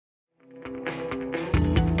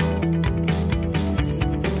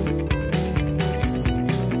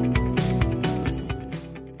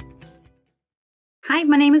Hi,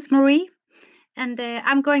 my name is Marie, and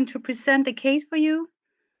I'm going to present a case for you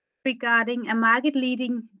regarding a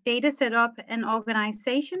market-leading data setup and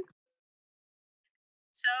organization.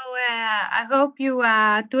 So I hope you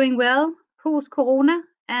are doing well post-Corona,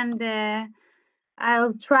 and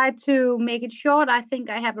I'll try to make it short. I think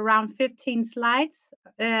I have around 15 slides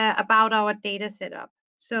about our data setup.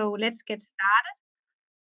 So let's get started.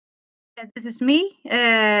 This is me.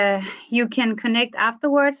 You can connect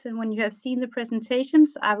afterwards, and when you have seen the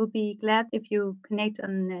presentations, I will be glad if you connect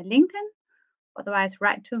on LinkedIn. Otherwise,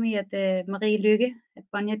 write to me at the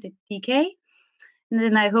marielykke@bonnier.dk, and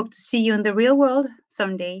then I hope to see you in the real world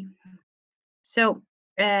someday. So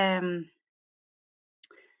I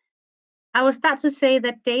will start to say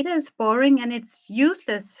that data is boring and it's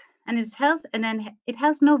useless, and it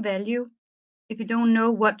has no value if you don't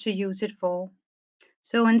know what to use it for.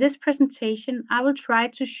 So in this presentation, I will try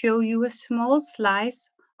to show you a small slice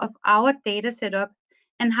of our data setup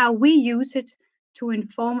and how we use it to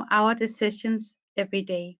inform our decisions every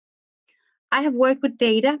day. I have worked with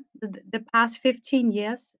data the past 15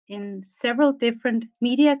 years in several different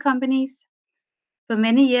media companies. For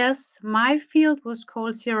many years, my field was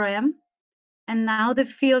called CRM, and now the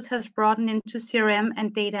field has broadened into CRM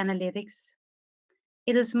and data analytics.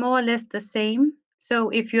 It is more or less the same. So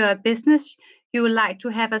if you're a business, you would like to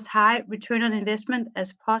have as high return on investment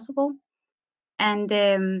as possible. And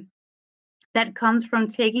that comes from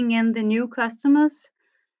taking in the new customers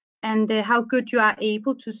and how good you are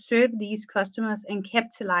able to serve these customers and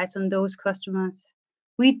capitalize on those customers.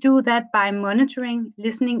 We do that by monitoring,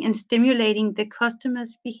 listening, and stimulating the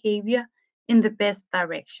customer's behavior in the best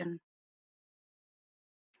direction.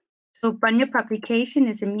 So Bonnier Publication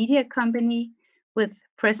is a media company with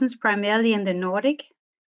presence primarily in the Nordic.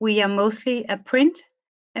 We are mostly a print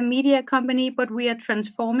media company, but we are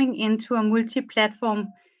transforming into a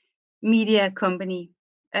multi-platform media company.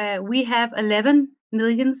 We have 11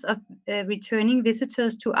 millions of returning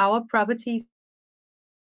visitors to our properties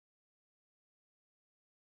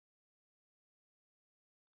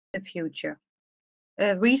in the future.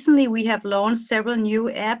 Recently, we have launched several new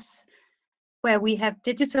apps where we have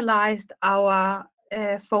digitalized our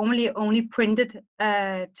formerly only printed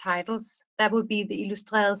titles. That would be the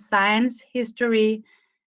illustrated science, history,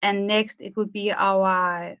 and next it would be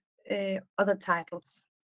our other titles.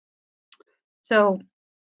 So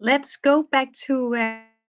let's go back to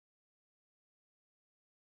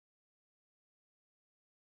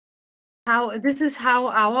this is how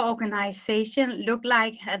our organization looked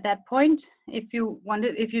like at that point. If you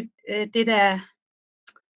did an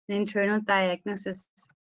internal diagnosis,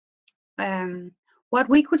 what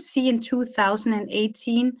we could see in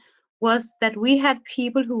 2018 was that we had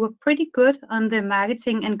people who were pretty good on the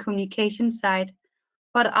marketing and communication side,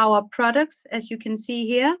 but our products, as you can see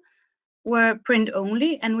here, were print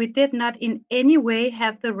only, and we did not in any way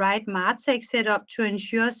have the right MarTech set up to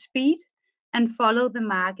ensure speed and follow the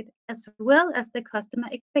market as well as the customer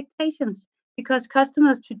expectations, because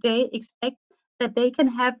customers today expect that they can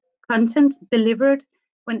have content delivered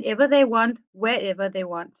whenever they want, wherever they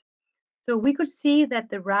want. So we could see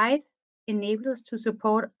that the right enablers to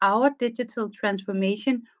support our digital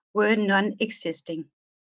transformation were non-existing.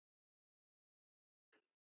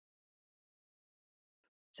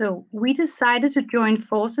 So we decided to join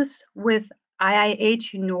forces with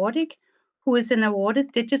IIH Nordic, who is an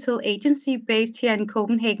awarded digital agency based here in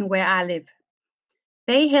Copenhagen, where I live.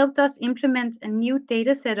 They helped us implement a new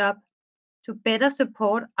data setup to better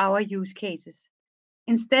support our use cases.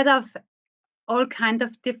 Instead of all kinds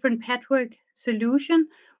of different patchwork solution,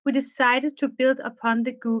 we decided to build upon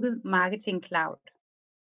the Google Marketing Cloud.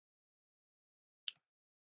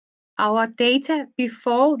 Our data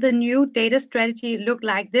before the new data strategy looked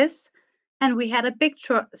like this, and we had a big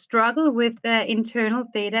struggle with the internal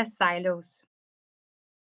data silos.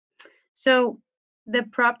 So the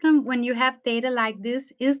problem when you have data like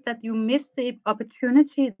this is that you miss the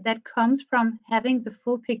opportunity that comes from having the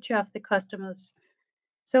full picture of the customers.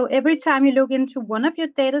 So every time you look into one of your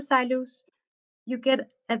data silos, you get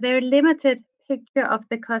a very limited picture of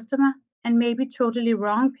the customer and maybe totally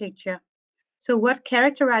wrong picture. So what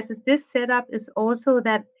characterizes this setup is also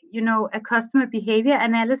that, a customer behavior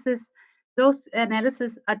analysis, those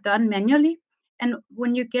analyses are done manually. And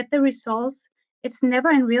when you get the results, it's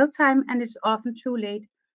never in real time and it's often too late.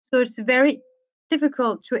 So it's very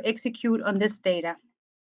difficult to execute on this data.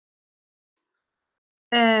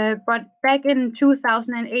 But back in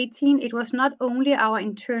 2018, it was not only our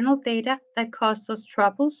internal data that caused us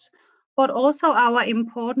troubles, but also our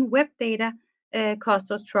important web data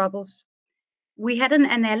caused us troubles. We had an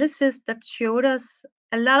analysis that showed us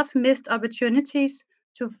a lot of missed opportunities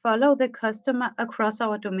to follow the customer across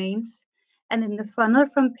our domains and in the funnel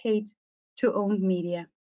from paid to owned media.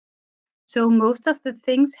 So most of the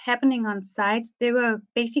things happening on sites, they were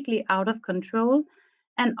basically out of control,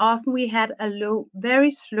 and often we had a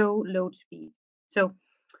very slow load speed. So,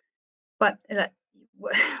 but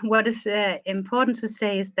what is important to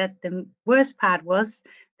say is that the worst part was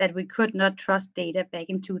that we could not trust data back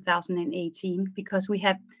in 2018 because we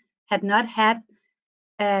had not had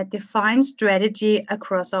a defined strategy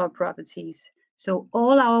across our properties. So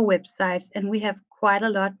all our websites, and we have quite a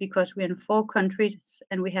lot because we're in 4 countries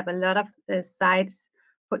and we have a lot of sites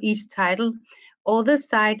for each title. All the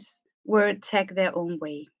sites were tagged their own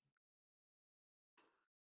way.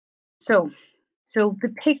 So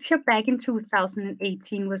the picture back in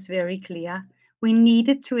 2018 was very clear. We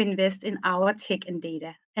needed to invest in our tech and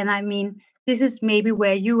data. And I mean, this is maybe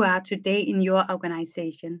where you are today in your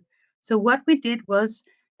organization. So what we did was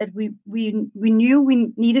that we knew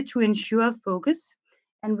we needed to ensure focus.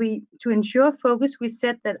 And to ensure focus, we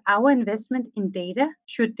said that our investment in data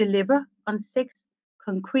should deliver on 6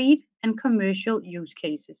 concrete and commercial use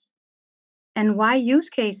cases. And why use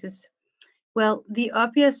cases? Well, the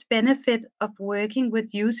obvious benefit of working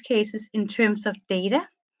with use cases in terms of data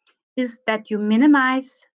is that you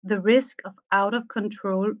minimize the risk of out of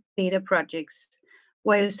control data projects,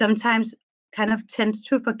 where you sometimes kind of tend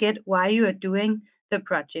to forget why you are doing the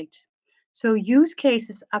project. So use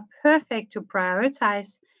cases are perfect to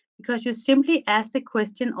prioritize because you simply ask the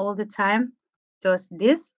question all the time, does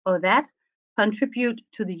this or that contribute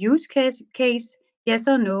to the use case, yes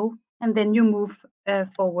or no, and then you move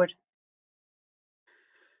forward.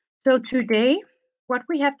 So today, what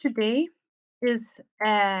we have today is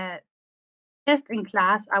a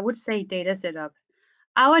best-in-class, I would say, data setup.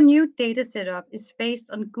 Our new data setup is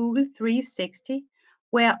based on Google 360,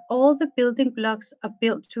 where all the building blocks are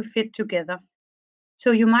built to fit together.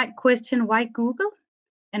 So you might question why Google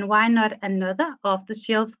and why not another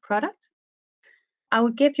off-the-shelf product? I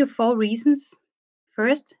will give you 4 reasons.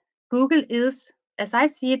 First, Google is, as I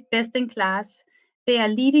see it, best in class. They are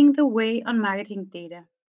leading the way on marketing data.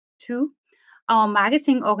 2, our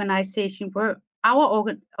marketing organization were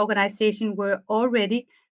already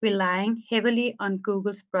relying heavily on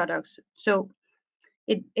Google's products. So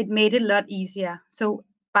it made it a lot easier. So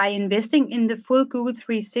by investing in the full Google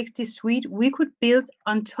 360 suite, we could build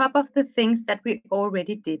on top of the things that we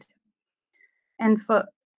already did. And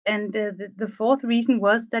the fourth reason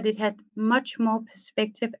was that it had much more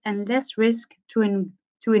perspective and less risk to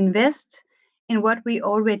invest in what we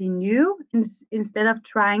already knew instead of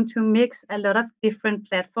trying to mix a lot of different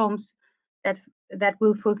platforms that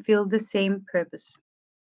will fulfill the same purpose.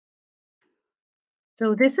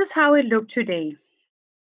 So this is how it looked today.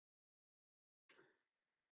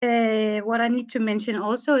 What I need to mention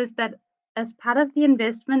also is that as part of the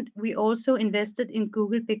investment, we also invested in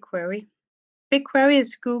Google BigQuery. BigQuery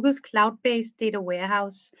is Google's cloud-based data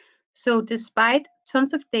warehouse. So despite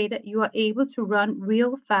tons of data, you are able to run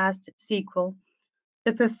real fast SQL.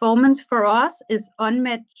 The performance for us is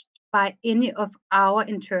unmatched by any of our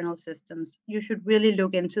internal systems. You should really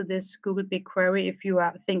look into this Google BigQuery if you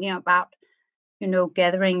are thinking about,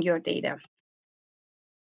 gathering your data.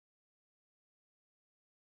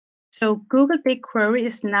 So Google BigQuery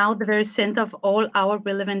is now the very center of all our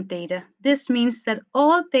relevant data. This means that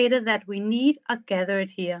all data that we need are gathered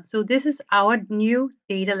here. So this is our new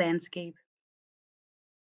data landscape.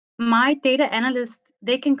 My data analysts,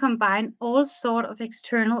 they can combine all sort of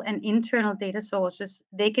external and internal data sources.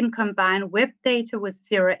 They can combine web data with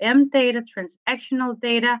CRM data, transactional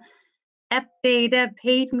data, app data,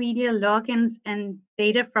 paid media logins, and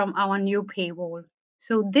data from our new paywall.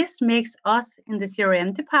 So this makes us in the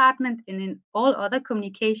CRM department and in all other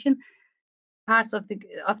communication parts of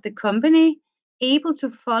the company able to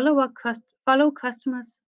follow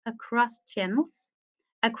customers across channels,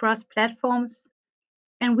 across platforms,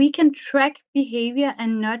 and we can track behavior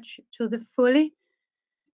and nudge to the fully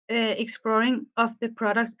exploring of the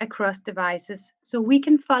products across devices. So we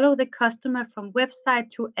can follow the customer from website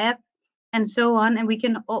to app and so on, and we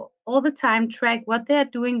can all the time track what they're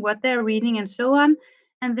doing, what they're reading, and so on.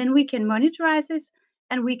 And then we can monitorize this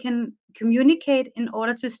and we can communicate in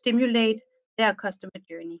order to stimulate their customer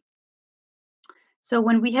journey. So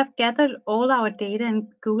when we have gathered all our data in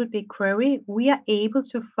Google BigQuery, we are able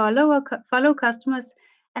to follow customers,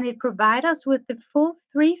 and it provides us with the full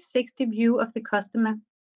 360 view of the customer.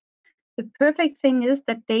 The perfect thing is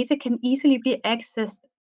that data can easily be accessed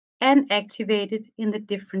and activated in the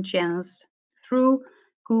different channels through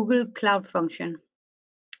Google Cloud Function.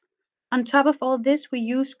 On top of all this, we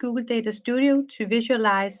use Google Data Studio to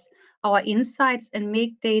visualize our insights and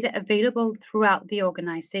make data available throughout the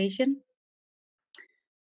organization.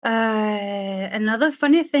 Another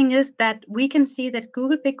funny thing is that we can see that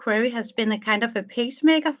Google BigQuery has been a kind of a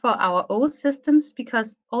pacemaker for our old systems,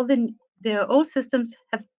 because all the old systems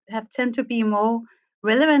have tend to be more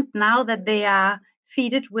relevant now that they are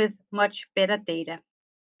fed with much better data.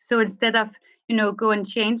 So instead of go and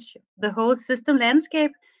change the whole system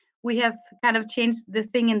landscape, we have kind of changed the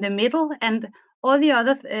thing in the middle, and all the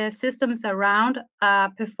other systems around are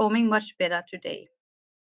performing much better today.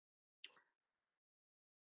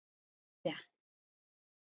 Yeah.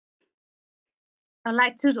 I'd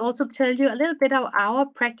like to also tell you a little bit of our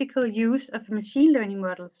practical use of machine learning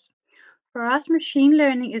models. For us, machine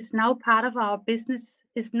learning is now part of our business.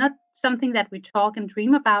 It's not something that we talk and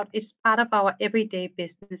dream about. It's part of our everyday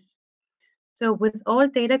business. So with all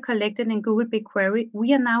data collected in Google BigQuery,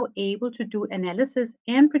 we are now able to do analysis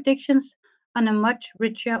and predictions on a much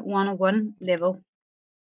richer one-on-one level.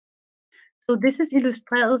 So this is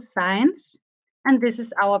illustrated science, and this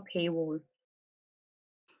is our paywall.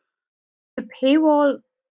 The paywall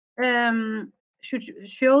should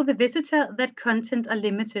show the visitor that content are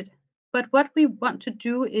limited. But what we want to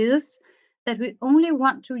do is that we only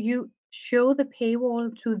want to show the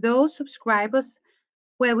paywall to those subscribers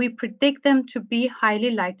where we predict them to be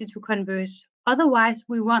highly likely to convert. Otherwise,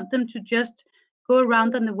 we want them to just go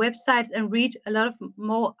around on the websites and read a lot of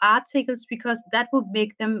more articles, because that will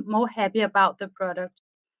make them more happy about the product.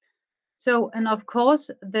 So, and of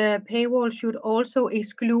course, the paywall should also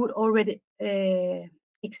exclude already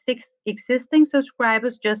existing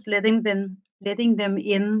subscribers, just letting them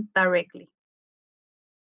in directly.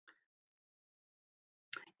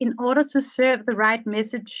 In order to serve the right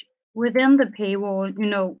message within the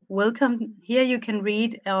paywall, welcome, here you can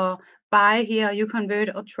read, or buy here you convert,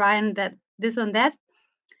 or try and this and that.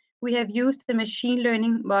 We have used the machine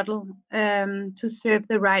learning model to serve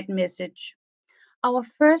the right message. Our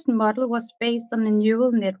first model was based on a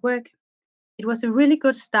neural network. It was a really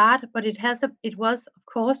good start, but it was, of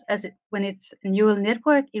course, when it's a neural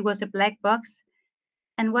network, it was a black box.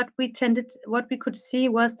 And what we could see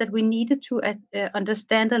was that we needed to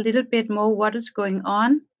understand a little bit more what is going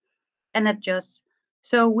on and adjust.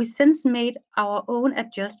 So we since made our own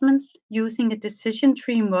adjustments using a decision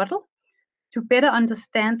tree model to better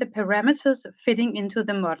understand the parameters fitting into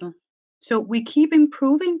the model. So we keep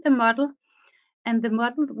improving the model, and the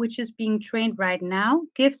model which is being trained right now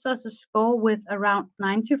gives us a score with around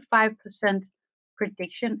 95%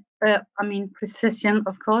 precision,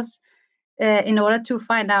 of course, in order to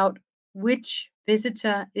find out which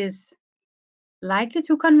visitor is likely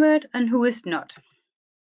to convert and who is not.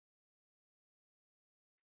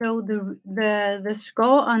 So the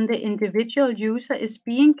score on the individual user is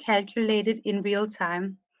being calculated in real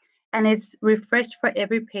time, and it's refreshed for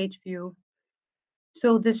every page view.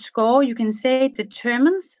 So the score, you can say,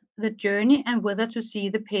 determines the journey and whether to see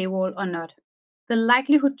the paywall or not. The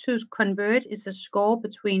likelihood to convert is a score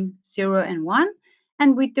between 0 and 1,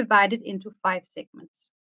 and we divide it into 5 segments.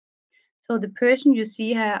 So the person you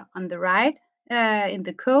see here on the right in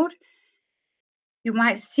the code, you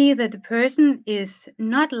might see that the person is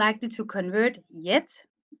not likely to convert yet,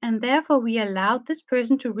 and therefore we allowed this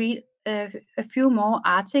person to read a few more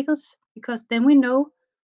articles, because then we know,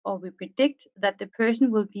 or we predict, that the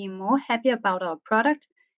person will be more happy about our product,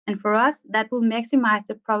 and for us that will maximize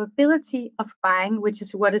the probability of buying, which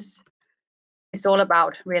is what it's all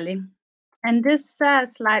about, really. And this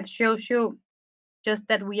slide shows you just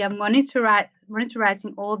that we are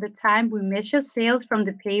monitoring all the time. We measure sales from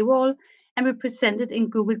the paywall, and we present it in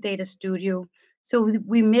Google Data Studio. So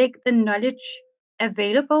we make the knowledge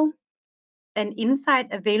available and insight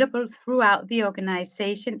available throughout the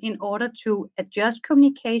organization in order to adjust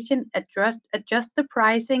communication, adjust the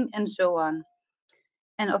pricing, and so on.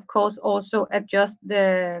 And of course, also adjust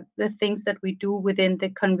the things that we do within the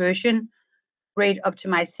conversion rate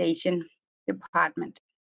optimization department.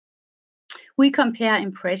 We compare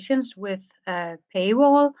impressions with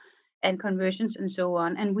paywall and conversions and so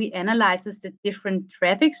on, and we analyze the different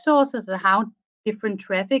traffic sources and how different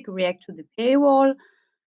traffic react to the paywall.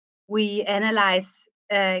 We analyze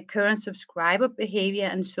current subscriber behavior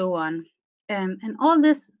and so on. And all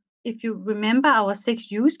this, if you remember our 6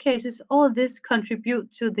 use cases, all this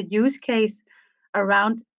contribute to the use case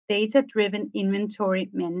around data-driven inventory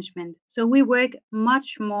management. So we work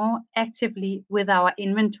much more actively with our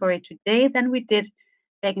inventory today than we did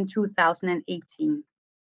back in 2018.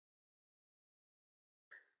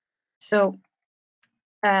 So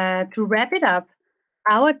to wrap it up,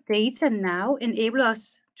 our data now enable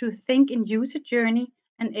us to think in user journey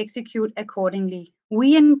and execute accordingly.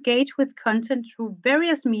 We engage with content through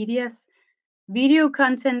various medias, video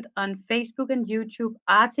content on Facebook and YouTube,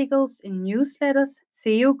 articles in newsletters,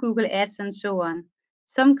 SEO, Google Ads, and so on.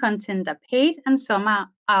 Some content are paid and some are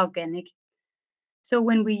organic. So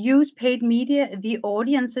when we use paid media, the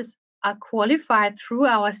audiences are qualified through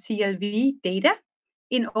our CLV data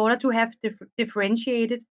in order to have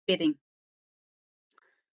differentiated bidding.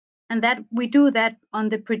 And that we do that on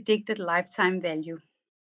the predicted lifetime value.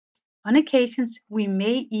 On occasions, we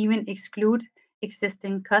may even exclude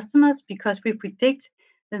existing customers because we predict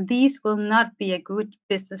that these will not be a good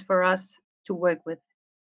business for us to work with.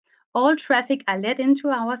 All traffic are led into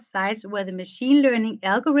our sites where the machine learning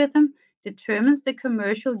algorithm determines the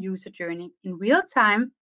commercial user journey in real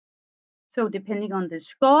time. So depending on the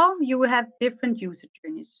score, you will have different user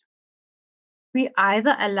journeys. We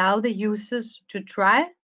either allow the users to try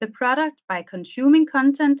the product by consuming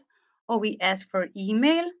content, or we ask for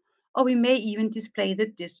email, or we may even display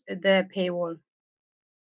the paywall.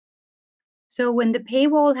 So when the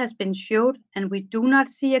paywall has been showed and we do not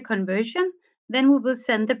see a conversion, then we will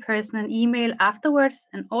send the person an email afterwards,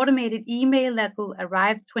 an automated email that will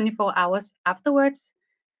arrive 24 hours afterwards,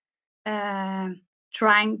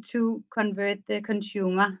 trying to convert the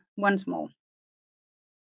consumer once more.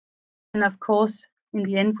 And of course, in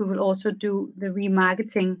the end, we will also do the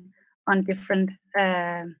remarketing on different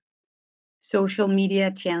social media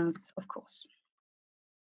channels, of course.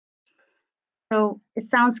 So it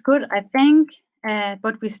sounds good, I think,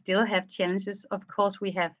 but we still have challenges. Of course,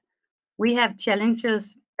 we have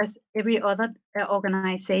challenges as every other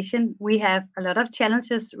organization. We have a lot of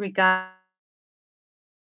challenges regarding.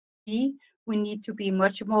 We need to be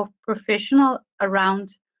much more professional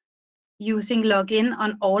around using login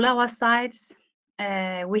on all our sites.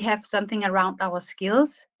 We have something around our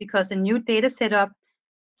skills because a new data setup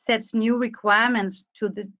sets new requirements to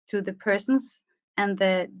the persons and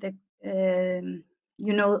the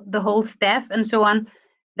whole staff and so on,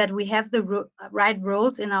 that we have the right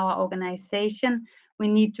roles in our organization. We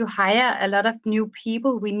need to hire a lot of new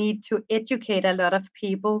people. We need to educate a lot of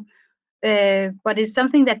people. But it's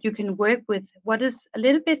something that you can work with. What is a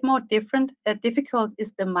little bit more difficult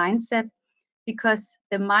is the mindset, because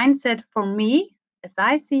the mindset for me, as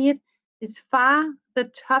I see it, is far the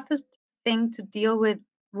toughest thing to deal with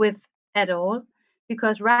at all.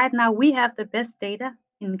 Because right now we have the best data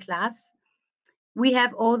in class. We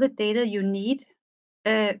have all the data you need,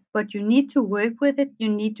 but you need to work with it. You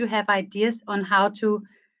need to have ideas on how to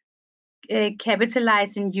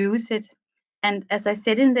capitalize and use it. And as I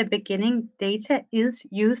said in the beginning, data is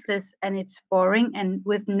useless and it's boring and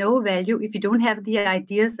with no value if you don't have the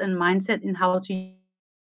ideas and mindset in how to use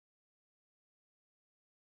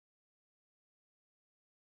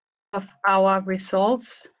of our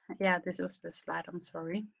results. Yeah, this was the slide, I'm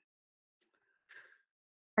sorry.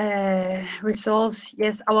 Results,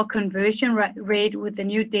 yes, our conversion rate with the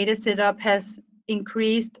new data setup has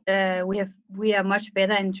increased. We are much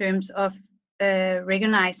better in terms of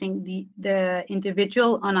recognizing the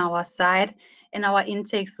individual on our site, and our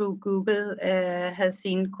intake through Google has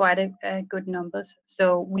seen quite a good numbers.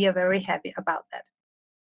 So we are very happy about that.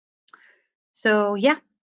 So yeah,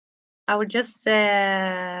 I would just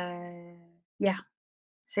say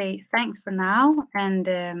thanks for now,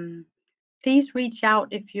 and please reach out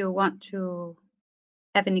if you want to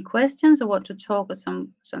have any questions or want to talk or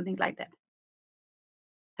something like that.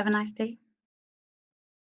 Have a nice day.